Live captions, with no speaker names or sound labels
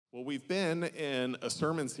Well, we've been in a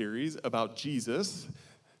sermon series about Jesus,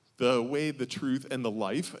 the way, the truth, and the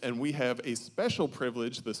life, and we have a special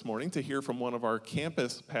privilege this morning to hear from one of our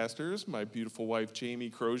campus pastors, my beautiful wife, Jamie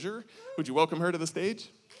Crosier. Would you welcome her to the stage?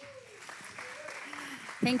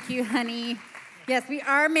 Thank you, honey. Yes, we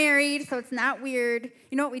are married, so it's not weird.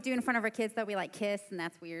 You know what we do in front of our kids, though? We kiss, and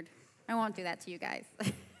that's weird. I won't do that to you guys.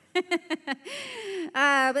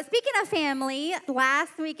 But speaking of family,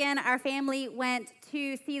 last weekend our family went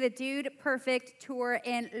to see the Dude Perfect tour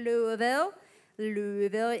in Louisville.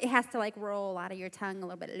 It has to roll out of your tongue a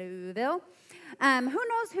little bit, Louisville. Who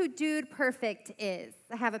knows who Dude Perfect is?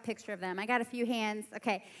 I have a picture of them. I got a few hands.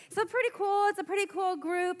 Okay, so pretty cool. It's a pretty cool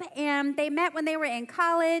group, and they met when they were in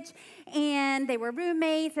college, and they were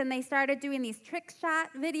roommates, and they started doing these trick shot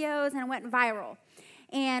videos, and it went viral.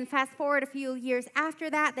 And fast forward a few years after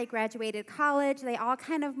that, they graduated college. They all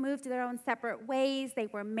kind of moved their own separate ways. They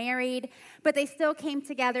were married, but they still came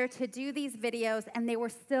together to do these videos, and they were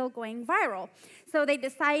still going viral. So they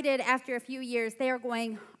decided after a few years they are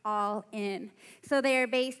going all in. So they are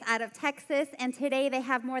based out of Texas, and today they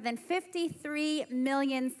have more than 53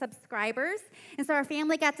 million subscribers. And so our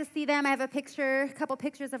family got to see them. I have a couple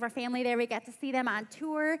pictures of our family there. We got to see them on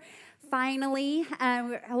tour. Finally,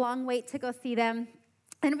 a long wait to go see them.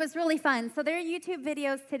 And it was really fun. So their YouTube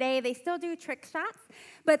videos today, they still do trick shots,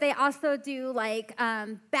 but they also do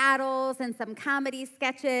battles and some comedy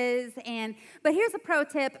sketches. But here's a pro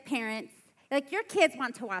tip, parents. Your kids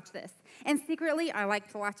want to watch this. And secretly, I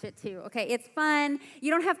like to watch it too. Okay, it's fun.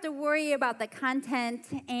 You don't have to worry about the content,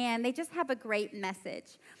 and they just have a great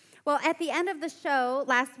message. Well, at the end of the show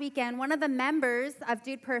last weekend, one of the members of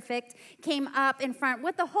Dude Perfect came up in front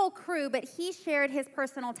with the whole crew, but he shared his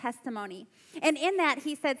personal testimony. And in that,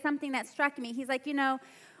 he said something that struck me. He's like,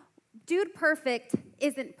 Dude Perfect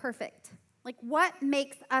isn't perfect. What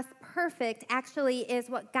makes us perfect actually is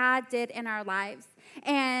what God did in our lives.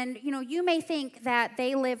 And, you may think that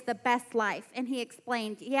they live the best life. And he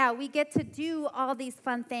explained, yeah, we get to do all these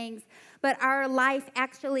fun things, but our life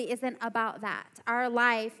actually isn't about that. Our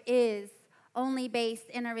life is only based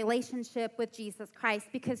in a relationship with Jesus Christ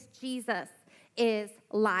because Jesus is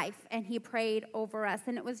life, and he prayed over us.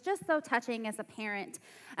 And it was just so touching as a parent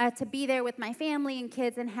to be there with my family and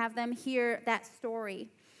kids and have them hear that story.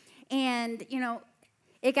 And,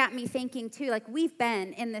 it got me thinking, too, we've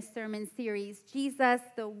been in this sermon series, Jesus,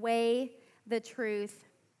 the way, the truth,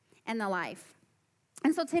 and the life.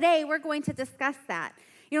 And so today we're going to discuss that.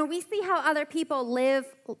 We see how other people live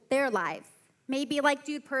their lives, maybe like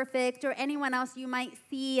Dude Perfect or anyone else you might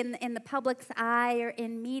see in the public's eye or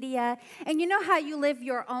in media. And you know how you live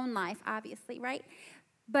your own life, obviously, right?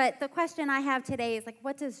 But the question I have today is,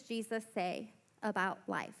 what does Jesus say about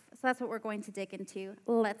life? So that's what we're going to dig into.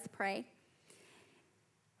 Let's pray.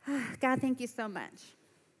 God, thank you so much.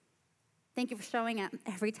 Thank you for showing up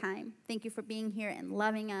every time. Thank you for being here and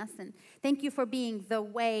loving us. And thank you for being the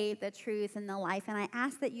way, the truth, and the life. And I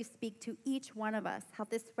ask that you speak to each one of us, how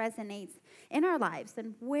this resonates in our lives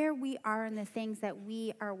and where we are in the things that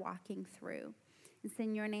we are walking through. It's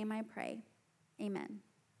in your name I pray. Amen.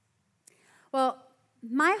 Well,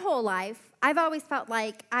 my whole life, I've always felt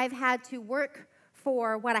like I've had to work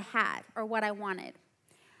for what I had or what I wanted.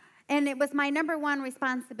 And it was my number one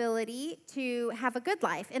responsibility to have a good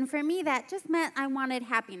life. And for me, that just meant I wanted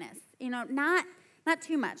happiness. Not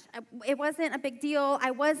too much. It wasn't a big deal.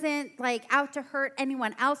 I wasn't out to hurt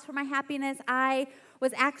anyone else for my happiness. I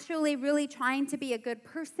was actually really trying to be a good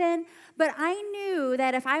person. But I knew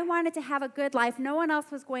that if I wanted to have a good life, no one else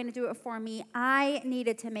was going to do it for me. I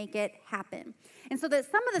needed to make it happen. And so that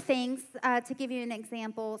some of the things, to give you an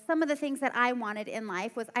example, some of the things that I wanted in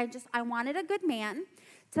life was I wanted a good man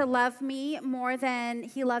to love me more than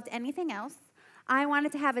he loved anything else. I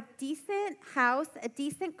wanted to have a decent house, a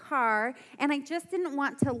decent car, and I just didn't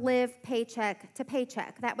want to live paycheck to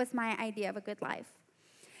paycheck. That was my idea of a good life.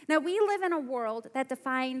 Now, we live in a world that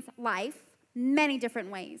defines life many different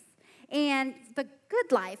ways. And the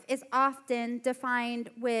good life is often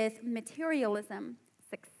defined with materialism,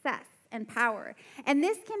 success, and power. And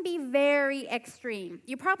this can be very extreme.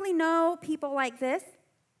 You probably know people like this.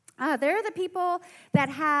 They're the people that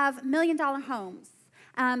have million-dollar homes,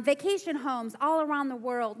 vacation homes all around the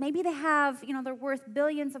world. Maybe they have, they're worth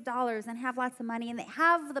billions of dollars and have lots of money, and they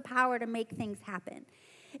have the power to make things happen.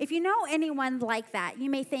 If you know anyone like that, you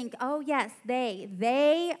may think, oh, yes,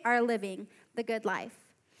 they are living the good life.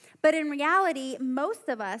 But in reality, most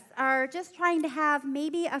of us are just trying to have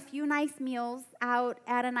maybe a few nice meals out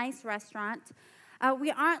at a nice restaurant.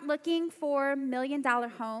 We aren't looking for million-dollar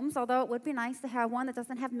homes, although it would be nice to have one that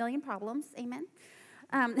doesn't have million problems. Amen.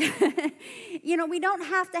 We don't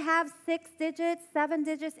have to have 6 digits, 7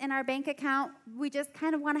 digits in our bank account. We just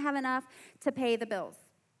kind of want to have enough to pay the bills.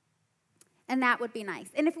 And that would be nice.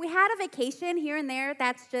 And if we had a vacation here and there,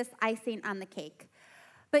 that's just icing on the cake.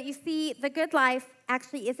 But you see, the good life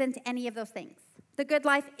actually isn't any of those things. The good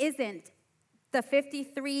life isn't the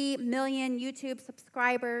 53 million YouTube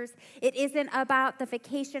subscribers. It isn't about the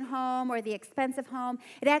vacation home or the expensive home.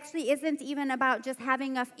 It actually isn't even about just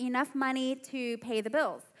having enough money to pay the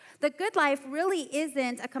bills. The good life really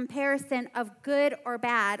isn't a comparison of good or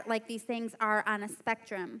bad like these things are on a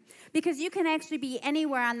spectrum. Because you can actually be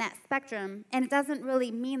anywhere on that spectrum, and it doesn't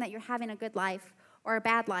really mean that you're having a good life or a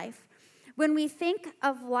bad life. When we think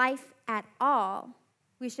of life at all,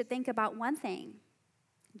 we should think about one thing: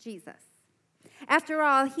 Jesus. After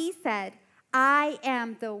all, he said, "I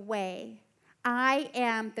am the way, I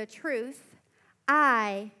am the truth,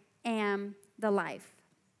 I am the life."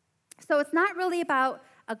 So it's not really about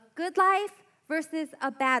a good life versus a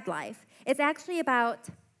bad life. It's actually about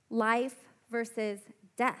life versus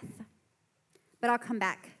death. But I'll come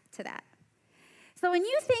back to that. So when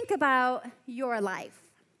you think about your life,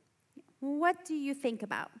 what do you think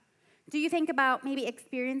about? Do you think about maybe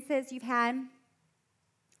experiences you've had?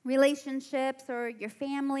 Relationships or your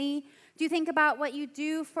family? Do you think about what you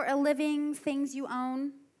do for a living, things you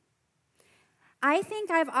own? I think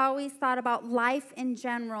I've always thought about life in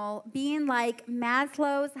general being like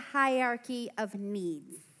Maslow's hierarchy of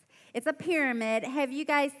needs. It's a pyramid. Have you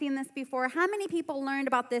guys seen this before? How many people learned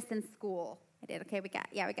about this in school? I did. Okay, we got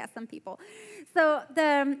some people. So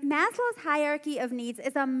the Maslow's hierarchy of needs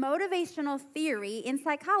is a motivational theory in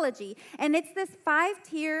psychology, and it's this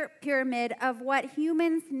 5-tier pyramid of what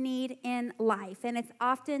humans need in life, and it's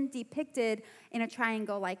often depicted in a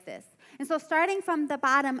triangle like this. And so starting from the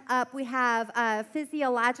bottom up, we have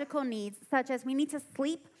physiological needs, such as we need to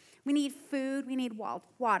sleep, we need food, we need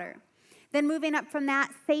water. Then moving up from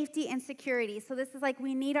that, safety and security. So this is like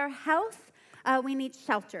we need our health, we need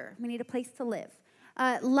shelter. We need a place to live.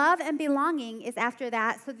 Love and belonging is after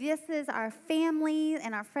that. So this is our family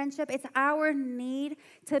and our friendship. It's our need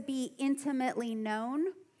to be intimately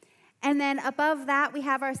known. And then above that, we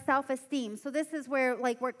have our self-esteem. So this is where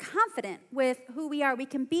we're confident with who we are. We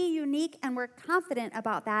can be unique, and we're confident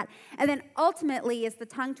about that. And then ultimately is the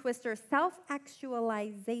tongue twister,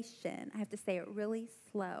 self-actualization. I have to say it really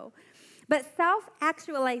slow. But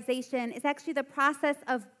self-actualization is actually the process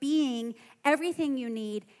of being everything you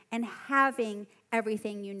need and having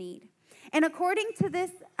everything you need. And according to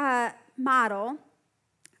this model,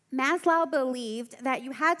 Maslow believed that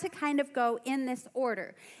you had to kind of go in this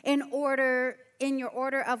order, in your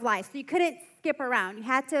order of life. So you couldn't skip around. You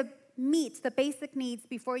had to meet the basic needs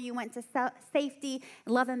before you went to safety,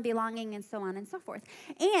 love and belonging, and so on and so forth.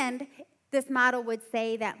 And this model would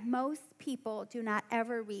say that most people do not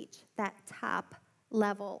ever reach that top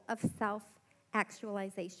level of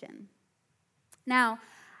self-actualization. Now,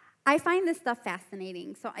 I find this stuff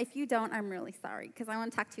fascinating, so if you don't, I'm really sorry, because I want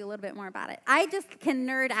to talk to you a little bit more about it. I just can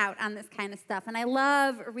nerd out on this kind of stuff, and I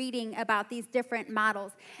love reading about these different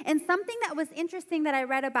models. And something that was interesting that I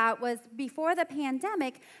read about was before the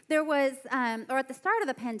pandemic, there was, or at the start of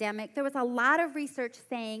the pandemic, there was a lot of research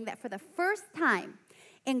saying that for the first time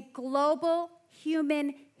in global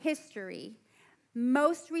human history,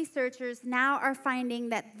 most researchers now are finding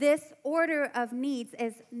that this order of needs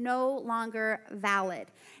is no longer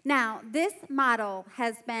valid. Now, this model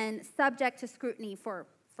has been subject to scrutiny for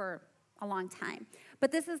a long time,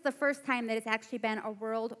 but this is the first time that it's actually been a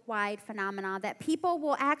worldwide phenomenon, that people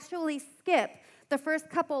will actually skip the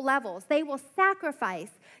first couple levels. They will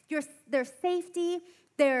sacrifice their safety,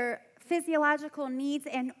 their physiological needs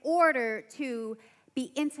in order to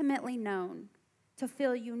be intimately known, to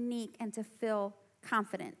feel unique, and to feel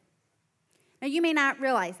confident. Now, you may not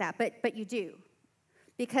realize that, but you do,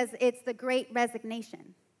 because it's the Great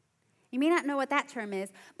Resignation. You may not know what that term is,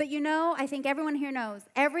 but I think everyone here knows,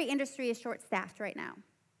 every industry is short-staffed right now,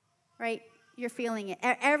 right? You're feeling it.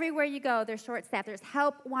 Everywhere you go, they're short-staffed. There's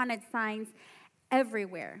help wanted signs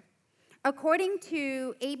everywhere. According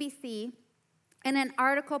to ABC, in an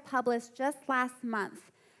article published just last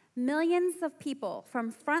month, millions of people,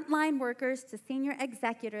 from frontline workers to senior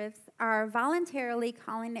executives, are voluntarily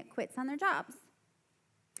calling it quits on their jobs.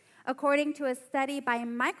 According to a study by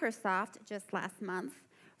Microsoft just last month,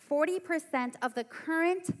 40% of the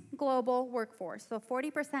current global workforce, so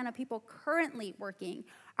 40% of people currently working,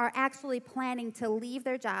 are actually planning to leave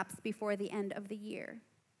their jobs before the end of the year.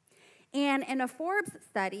 And in a Forbes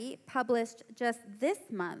study published just this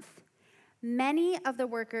month, many of the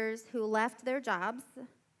workers who left their jobs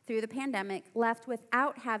through the pandemic left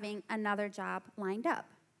without having another job lined up.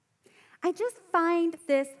 I just find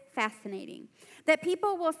this fascinating, that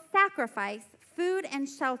people will sacrifice food and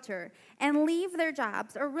shelter and leave their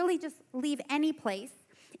jobs, or really just leave any place,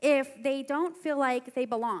 if they don't feel like they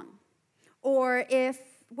belong, or if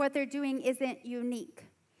what they're doing isn't unique,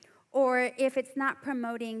 or if it's not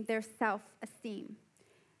promoting their self-esteem.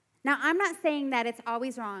 Now, I'm not saying that it's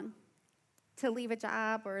always wrong to leave a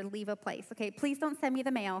job or leave a place, okay? Please don't send me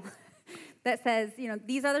the mail that says,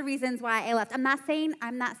 these are the reasons why I left. I'm not saying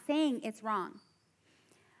it's wrong.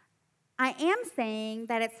 I am saying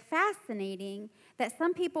that it's fascinating that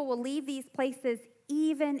some people will leave these places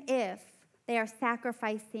even if they are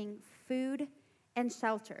sacrificing food and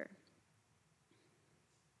shelter.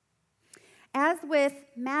 As with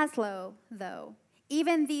Maslow, though,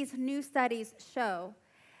 even these new studies show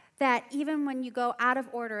that even when you go out of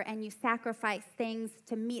order and you sacrifice things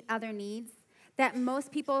to meet other needs, that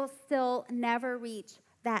most people still never reach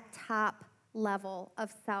that top level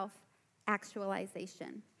of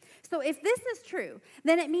self-actualization. So if this is true,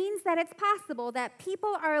 then it means that it's possible that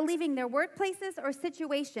people are leaving their workplaces or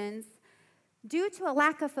situations due to a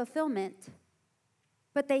lack of fulfillment,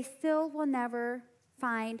 but they still will never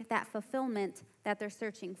find that fulfillment that they're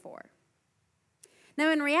searching for.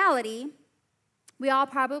 Now, in reality, we all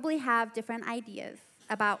probably have different ideas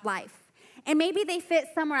about life. And maybe they fit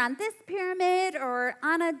somewhere on this pyramid or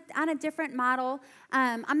on a different model.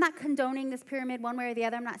 I'm not condoning this pyramid one way or the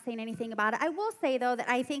other. I'm not saying anything about it. I will say, though, that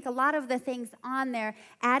I think a lot of the things on there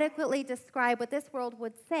adequately describe what this world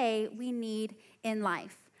would say we need in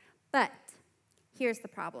life. But here's the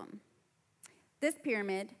problem. This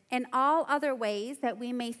pyramid and all other ways that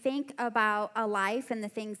we may think about a life and the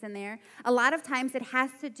things in there, a lot of times it has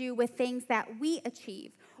to do with things that we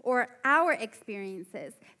achieve or our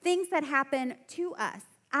experiences, things that happen to us,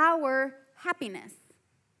 our happiness.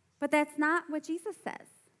 But that's not what Jesus says.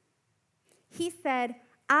 He said,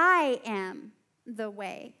 I am the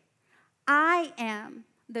way. I am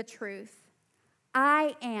the truth.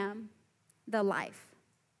 I am the life.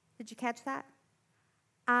 Did you catch that?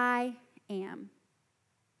 I am.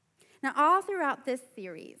 Now, all throughout this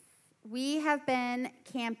series, we have been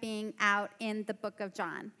camping out in the book of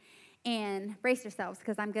John. And brace yourselves,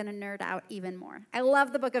 because I'm going to nerd out even more. I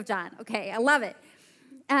love the book of John. Okay, I love it.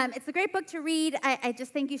 It's a great book to read. I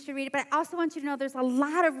just think you should read it. But I also want you to know there's a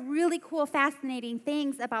lot of really cool, fascinating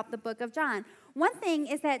things about the book of John. One thing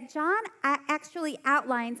is that John actually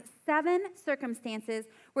outlines 7 circumstances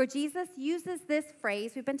where Jesus uses this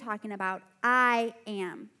phrase we've been talking about, I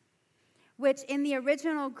am, which in the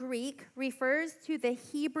original Greek refers to the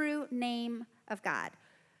Hebrew name of God.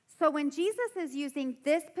 So when Jesus is using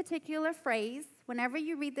this particular phrase, whenever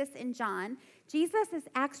you read this in John, Jesus is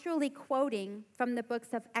actually quoting from the books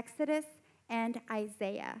of Exodus and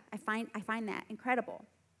Isaiah. I find that incredible.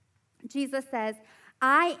 Jesus says,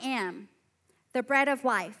 I am the bread of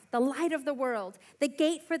life, the light of the world, the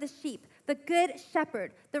gate for the sheep, the good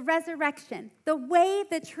shepherd, the resurrection, the way,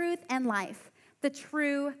 the truth, and life, the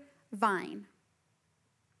true vine.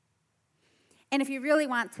 And if you really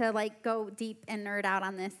want to go deep and nerd out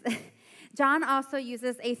on this, John also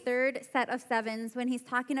uses a third set of 7s when he's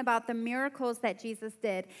talking about the miracles that Jesus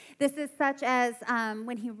did. This is such as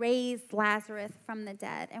when he raised Lazarus from the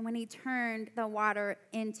dead and when he turned the water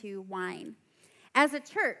into wine. As a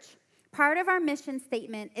church, part of our mission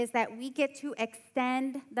statement is that we get to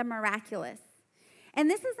extend the miraculous. And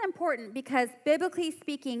this is important because, biblically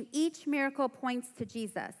speaking, each miracle points to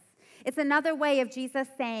Jesus. It's another way of Jesus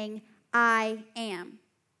saying, I am.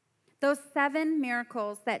 Those 7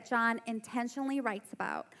 miracles that John intentionally writes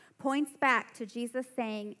about points back to Jesus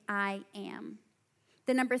saying, I am.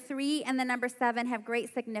 The number 3 and the number 7 have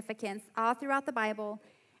great significance all throughout the Bible,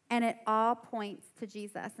 and it all points to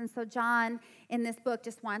Jesus. And so John, in this book,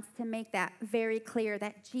 just wants to make that very clear,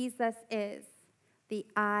 that Jesus is the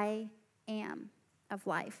I am of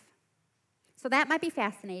life. So that might be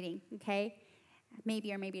fascinating, okay?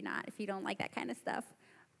 Maybe or maybe not, if you don't like that kind of stuff.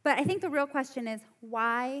 But I think the real question is,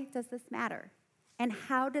 why does this matter? And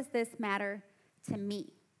how does this matter to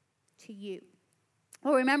me, to you?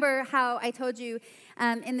 Well, remember how I told you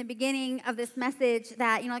in the beginning of this message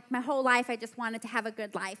that, my whole life I just wanted to have a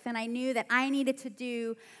good life. And I knew that I needed to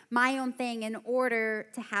do my own thing in order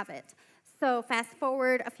to have it. So fast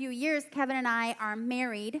forward a few years, Kevin and I are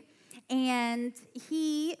married. And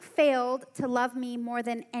he failed to love me more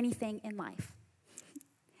than anything in life.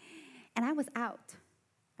 And I was out.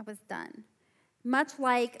 I was done. Much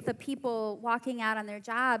like the people walking out on their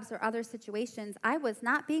jobs or other situations, I was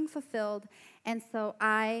not being fulfilled, and so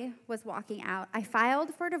I was walking out. I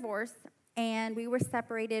filed for divorce, and we were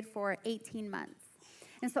separated for 18 months.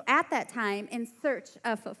 And so at that time, in search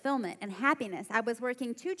of fulfillment and happiness, I was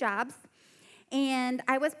working 2 jobs, and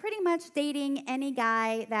I was pretty much dating any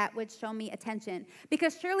guy that would show me attention,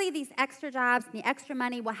 because surely these extra jobs and the extra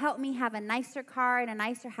money will help me have a nicer car and a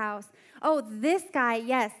nicer house. Oh, this guy,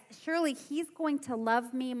 yes, surely he's going to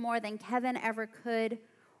love me more than Kevin ever could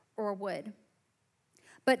or would.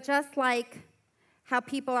 But just like how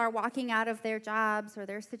people are walking out of their jobs or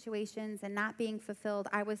their situations and not being fulfilled,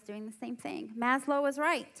 I was doing the same thing. Maslow was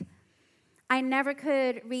right. I never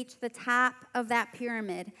could reach the top of that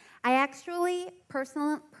pyramid. I actually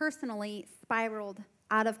personally spiraled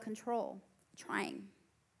out of control trying.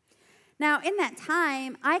 Now, in that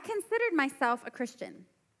time, I considered myself a Christian.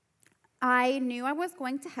 I knew I was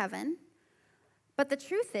going to heaven, but the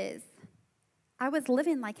truth is, I was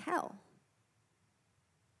living like hell.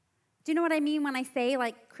 Do you know what I mean when I say,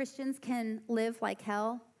 like, Christians can live like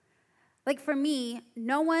hell? Like, for me,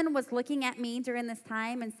 no one was looking at me during this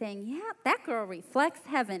time and saying, yeah, that girl reflects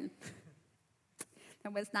heaven.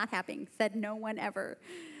 That was not happening, said no one ever.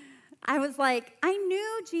 I was like, I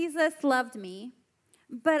knew Jesus loved me,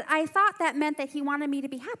 but I thought that meant that he wanted me to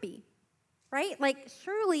be happy, right? Like,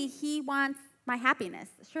 surely he wants my happiness.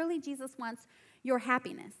 Surely Jesus wants your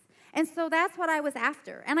happiness. And so that's what I was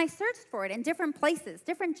after. And I searched for it in different places,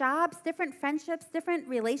 different jobs, different friendships, different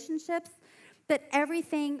relationships, but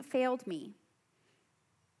everything failed me.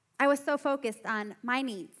 I was so focused on my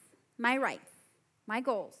needs, my rights, my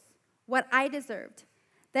goals, what I deserved,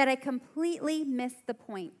 that I completely missed the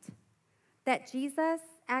point that Jesus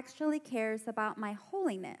actually cares about my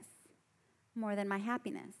holiness more than my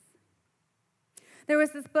happiness. There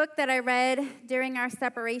was this book that I read during our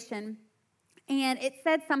separation, and it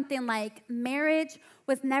said something like, marriage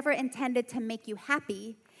was never intended to make you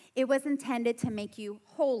happy. It was intended to make you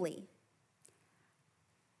holy.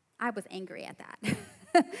 I was angry at that.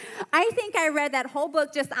 I think I read that whole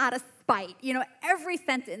book just out of spite. You know, every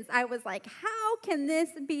sentence, I was like, how can this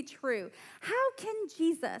be true? How can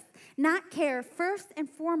Jesus not care first and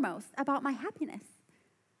foremost about my happiness?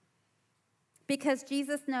 Because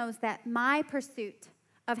Jesus knows that my pursuit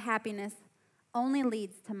of happiness only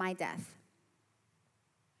leads to my death.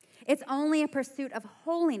 It's only a pursuit of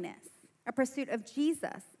holiness, a pursuit of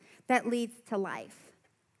Jesus, that leads to life.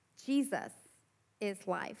 Jesus is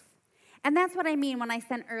life. And that's what I mean when I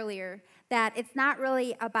said earlier that it's not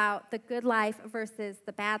really about the good life versus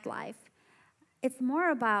the bad life. It's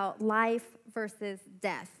more about life versus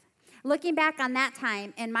death. Looking back on that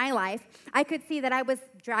time in my life, I could see that I was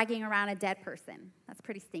dragging around a dead person. That's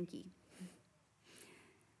pretty stinky.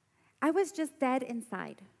 I was just dead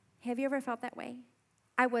inside. Have you ever felt that way?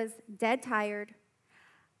 I was dead tired.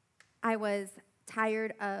 I was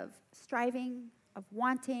tired of striving, of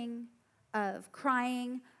wanting, of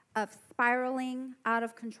crying, of spiraling out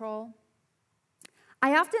of control.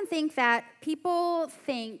 I often think that people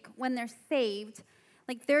think when they're saved,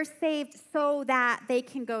 like they're saved so that they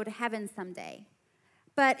can go to heaven someday.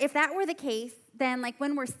 But if that were the case, then like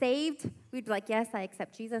when we're saved, we'd be like, yes, I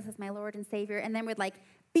accept Jesus as my Lord and Savior. And then we'd like,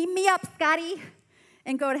 beam me up, Scotty,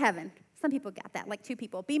 and go to heaven. Some people got that, like 2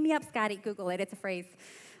 people. Beam me up, Scotty. Google it. It's a phrase.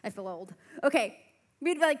 I feel old. Okay.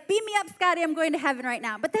 We'd be like, beam me up, Scotty. I'm going to heaven right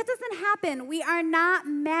now. But that doesn't happen. We are not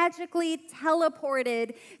magically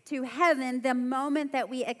teleported to heaven the moment that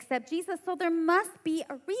we accept Jesus. So there must be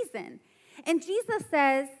a reason. And Jesus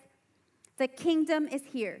says, the kingdom is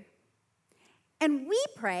here. And we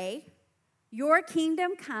pray, your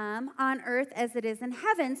kingdom come on earth as it is in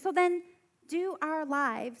heaven. So then do our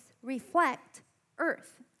lives reflect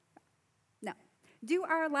earth? No. Do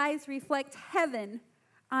our lives reflect heaven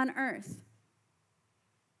on earth?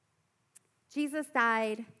 Jesus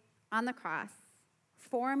died on the cross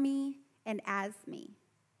for me and as me.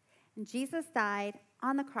 And Jesus died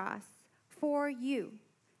on the cross for you,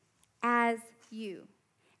 as you.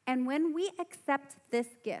 And when we accept this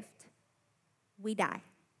gift, we die.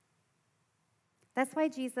 That's why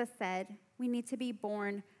Jesus said we need to be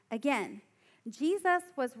born again. Jesus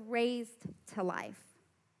was raised to life.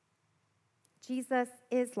 Jesus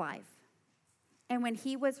is life. And when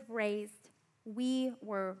he was raised, we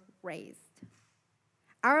were raised.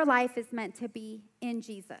 Our life is meant to be in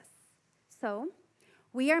Jesus. So,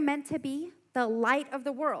 we are meant to be the light of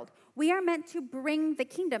the world. We are meant to bring the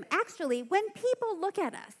kingdom. Actually, when people look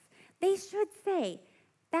at us, they should say,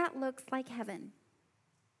 that looks like heaven.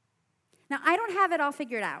 Now, I don't have it all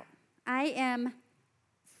figured out. I am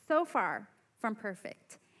so far from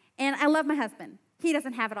perfect. And I love my husband. He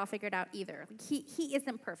doesn't have it all figured out either. He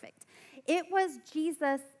isn't perfect. It was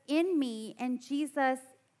Jesus in me and Jesus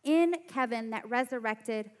in Kevin that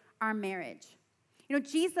resurrected our marriage. You know,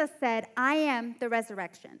 Jesus said, I am the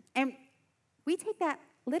resurrection. And we take that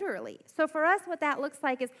literally. So for us, what that looks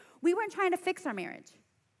like is we weren't trying to fix our marriage.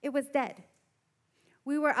 It was dead.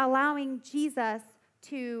 we were allowing Jesus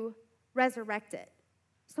to resurrect it.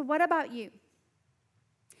 So what about you?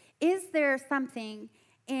 Is there something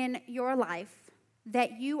in your life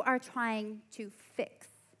that you are trying to fix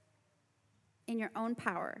in your own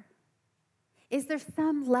power? Is there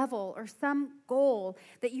some level or some goal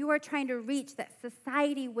that you are trying to reach that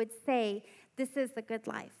society would say, this is the good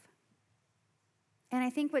life? And I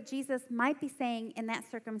think what Jesus might be saying in that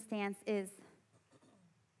circumstance is,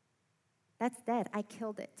 that's dead. I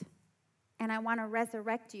killed it. And I want to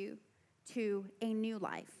resurrect you to a new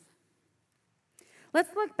life.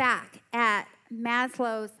 Let's look back at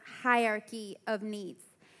Maslow's hierarchy of needs.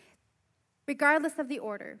 Regardless of the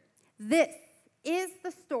order, this is the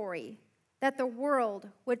story that the world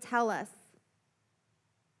would tell us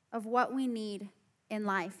of what we need in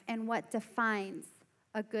life and what defines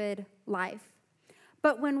a good life.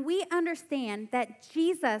 But when we understand that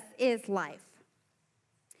Jesus is life,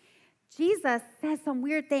 Jesus says some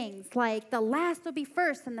weird things like the last will be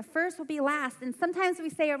first and the first will be last. And sometimes we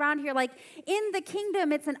say around here, like, in the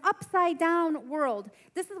kingdom, it's an upside down world.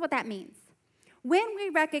 This is what that means. When we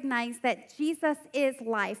recognize that Jesus is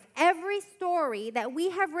life, every story that we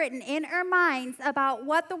have written in our minds about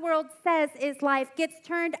what the world says is life gets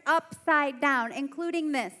turned upside down,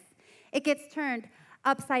 including this. It gets turned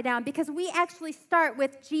upside down because we actually start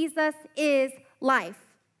with Jesus is life.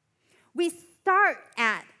 We start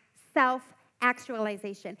at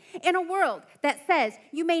self-actualization. In a world that says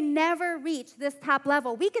you may never reach this top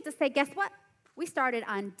level, we get to say, guess what? We started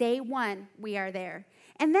on day one, we are there.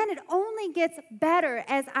 And then it only gets better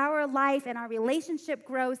as our life and our relationship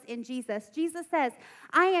grows in Jesus. Jesus says,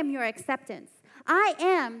 I am your acceptance. I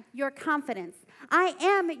am your confidence. I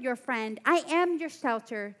am your friend. I am your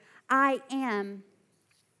shelter. I am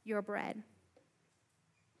your bread.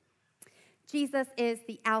 Jesus is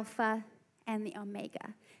the Alpha and the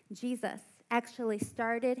Omega. Jesus actually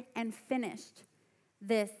started and finished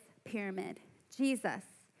this pyramid. Jesus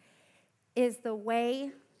is the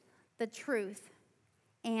way, the truth,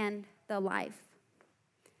 and the life.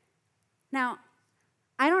 Now,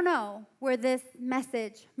 I don't know where this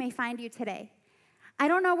message may find you today. I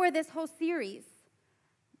don't know where this whole series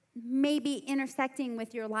may be intersecting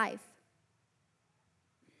with your life.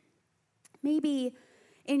 Maybe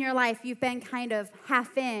in your life you've been kind of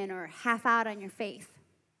half in or half out on your faith.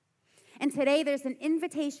 And today there's an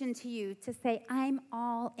invitation to you to say, I'm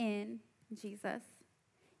all in, Jesus.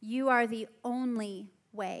 You are the only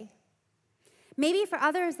way. Maybe for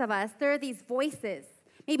others of us, there are these voices.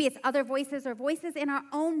 Maybe it's other voices or voices in our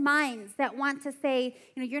own minds that want to say,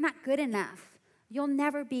 you're not good enough. You'll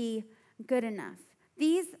never be good enough.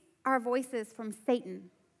 These are voices from Satan.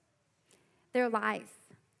 They're lies.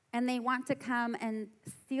 And they want to come and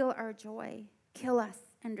steal our joy, kill us,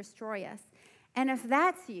 and destroy us. And if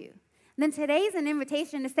that's you, then today's an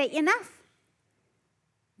invitation to say, enough.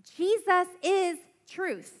 Jesus is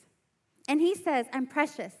truth. And he says, I'm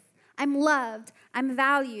precious. I'm loved. I'm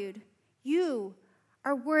valued. You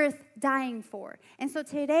are worth dying for. And so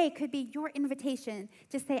today could be your invitation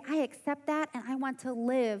to say, I accept that and I want to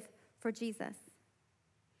live for Jesus.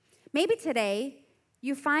 Maybe today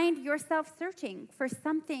you find yourself searching for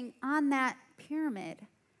something on that pyramid,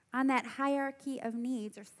 on that hierarchy of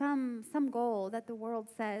needs, or some goal that the world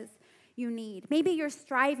says you need. Maybe you're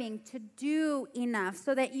striving to do enough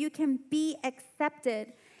so that you can be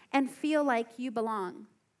accepted and feel like you belong.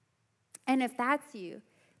 And if that's you,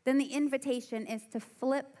 then the invitation is to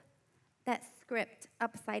flip that script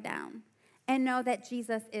upside down and know that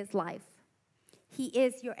Jesus is life. He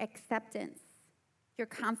is your acceptance, your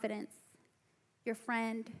confidence, your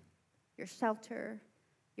friend, your shelter,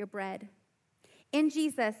 your bread. In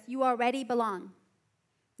Jesus, you already belong.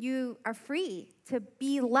 You are free to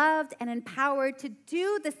be loved and empowered to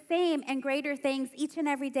do the same and greater things each and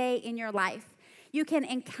every day in your life. You can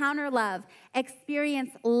encounter love,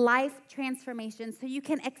 experience life transformation, so you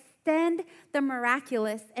can extend the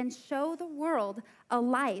miraculous and show the world a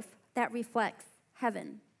life that reflects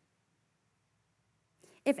heaven.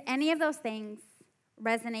 If any of those things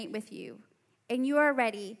resonate with you, and you are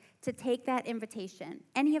ready to take that invitation,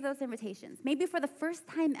 any of those invitations, maybe for the first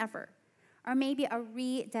time ever, or maybe a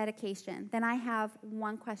rededication, then I have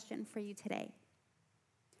one question for you today.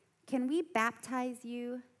 Can we baptize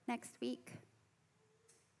you next week?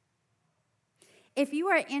 If you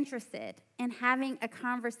are interested in having a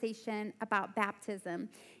conversation about baptism,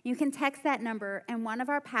 you can text that number and one of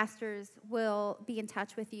our pastors will be in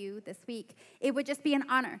touch with you this week. It would just be an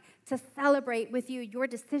honor to celebrate with you your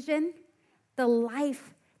decision, the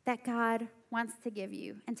life that God wants to give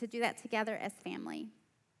you, and to do that together as family.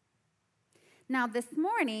 Now, this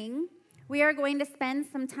morning, we are going to spend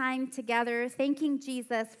some time together thanking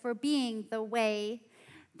Jesus for being the way,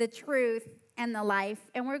 the truth, and the life.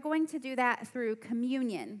 And we're going to do that through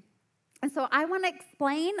communion. And so I want to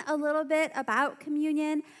explain a little bit about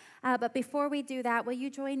communion. But before we do that, will you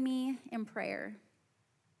join me in prayer?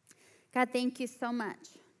 God, thank you so much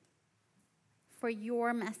for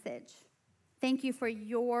your message. Thank you for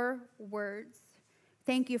your words.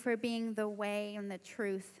 Thank you for being the way and the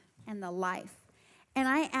truth and the life. And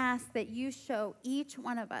I ask that you show each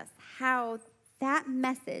one of us how that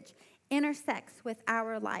message intersects with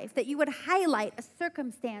our life, that you would highlight a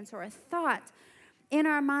circumstance or a thought in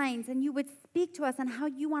our minds, and you would speak to us on how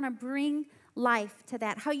you want to bring life to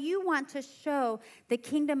that, how you want to show the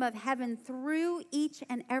kingdom of heaven through each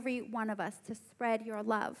and every one of us to spread your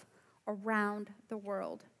love around the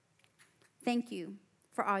world. Thank you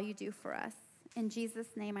for all you do for us. In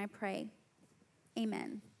Jesus' name I pray.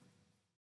 Amen.